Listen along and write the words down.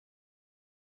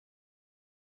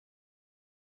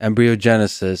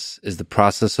Embryogenesis is the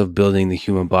process of building the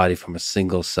human body from a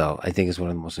single cell. I think it's one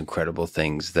of the most incredible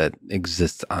things that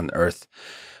exists on Earth,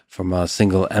 from a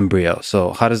single embryo.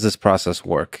 So how does this process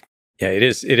work? Yeah, it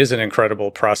is. It is an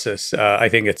incredible process. I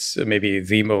think it's maybe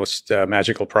the most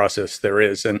magical process there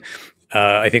is. And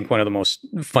I think one of the most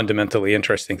fundamentally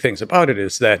interesting things about it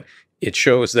is that it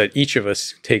shows that each of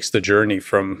us takes the journey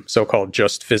from so-called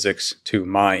just physics to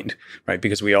mind, right?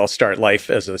 Because we all start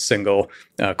life as a single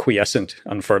quiescent,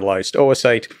 unfertilized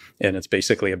oocyte, and it's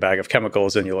basically a bag of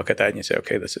chemicals. And you look at that and you say,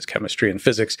 okay, this is chemistry and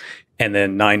physics. And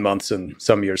then 9 months and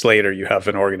some years later, you have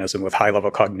an organism with high-level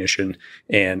cognition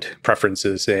and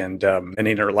preferences and an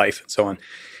inner life and so on.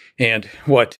 And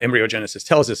what embryogenesis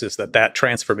tells us is that that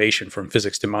transformation from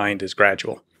physics to mind is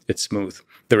gradual. It's smooth.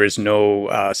 There is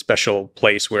no special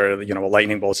place where, a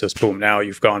lightning bolt says, boom, now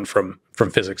you've gone from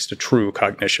physics to true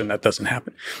cognition. That doesn't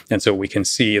happen. And so we can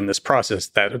see in this process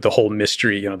that the whole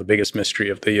mystery, the biggest mystery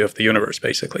of the universe,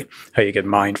 basically, how you get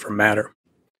mind from matter.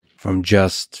 From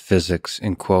just physics,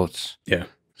 in quotes. Yeah.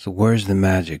 So where's the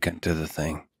magic into the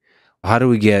thing? How do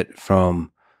we get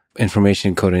from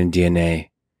information encoded in DNA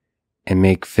and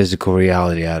make physical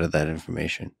reality out of that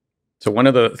information? So one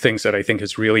of the things that I think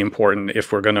is really important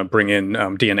if we're going to bring in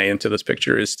DNA into this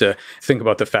picture is to think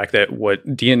about the fact that what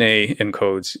DNA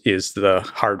encodes is the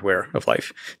hardware of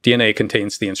life. DNA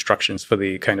contains the instructions for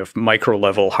the kind of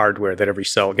micro-level hardware that every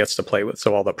cell gets to play with.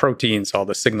 So all the proteins, all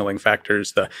the signaling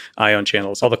factors, the ion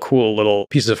channels, all the cool little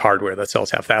pieces of hardware that cells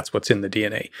have, that's what's in the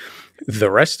DNA.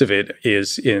 The rest of it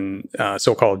is in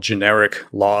so-called generic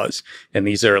laws. And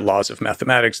these are laws of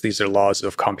mathematics. These are laws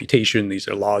of computation. These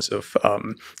are laws of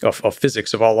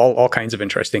physics, of all kinds of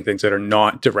interesting things that are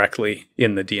not directly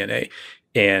in the DNA.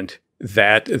 And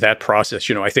that process,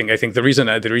 I think the reason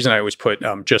I always put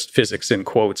just physics in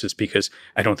quotes is because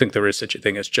I don't think there is such a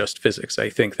thing as just physics. I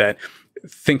think that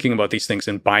thinking about these things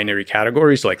in binary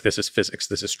categories, like this is physics,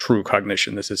 this is true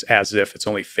cognition, this is as if, it's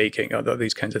only faking,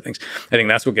 these kinds of things, I think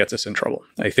that's what gets us in trouble.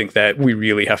 I think that we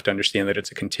really have to understand that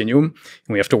it's a continuum,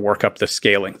 and we have to work up the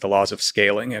scaling, the laws of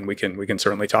scaling, and we can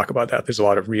certainly talk about that. There's a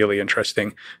lot of really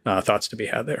interesting thoughts to be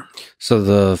had there. So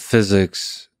the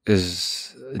physics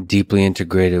is deeply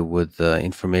integrated with the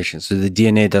information. So the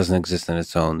DNA doesn't exist on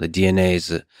its own. The DNA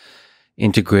is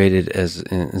integrated as,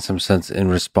 in some sense, in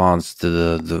response to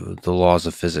the laws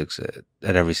of physics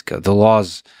at every scale. The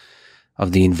laws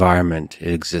of the environment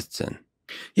it exists in.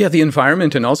 Yeah, the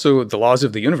environment and also the laws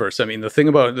of the universe. I mean, the thing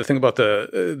about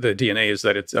the DNA is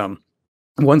that it's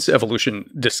once evolution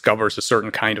discovers a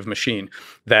certain kind of machine,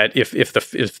 that if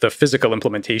the physical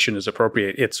implementation is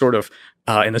appropriate, it's sort of,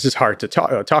 and this is hard to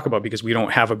talk about because we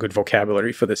don't have a good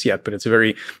vocabulary for this yet, but it's a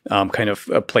very kind of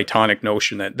a Platonic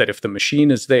notion that if the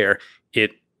machine is there,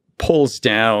 it pulls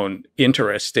down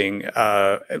interesting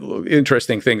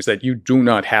things that you do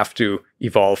not have to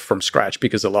evolve from scratch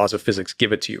because the laws of physics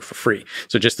give it to you for free.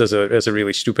 So just as a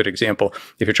really stupid example,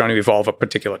 if you're trying to evolve a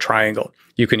particular triangle,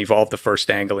 you can evolve the first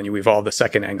angle and you evolve the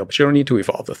second angle, but you don't need to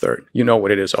evolve the third. You know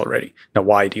what it is already. Now,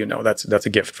 why do you know? That's a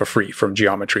gift for free from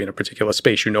geometry in a particular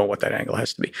space. You know what that angle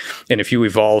has to be. And if you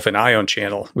evolve an ion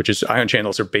channel, ion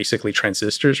channels are basically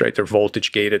transistors, right? They're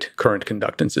voltage gated current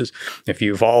conductances. If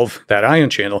you evolve that ion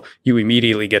channel, you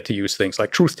immediately get to use things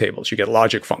like truth tables. You get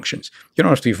logic functions. You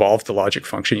don't have to evolve the logic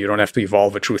function. You don't have to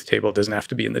evolve a truth table. It doesn't have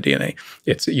to be in the DNA.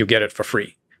 You get it for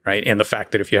free, right? And the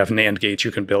fact that if you have NAND gates,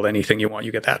 you can build anything you want.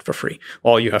 You get that for free.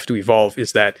 All you have to evolve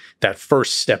is that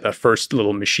first step, that first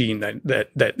little machine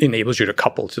that enables you to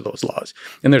couple to those laws.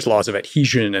 And there's laws of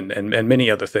adhesion and many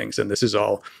other things. And this is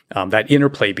all that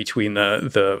interplay between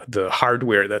the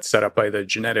hardware that's set up by the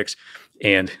genetics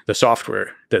and the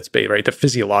software that's right, the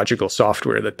physiological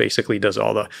software that basically does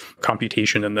all the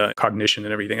computation and the cognition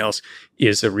and everything else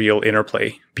is a real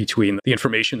interplay between the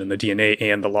information in the DNA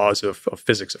and the laws of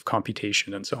physics, of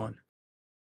computation, and so on.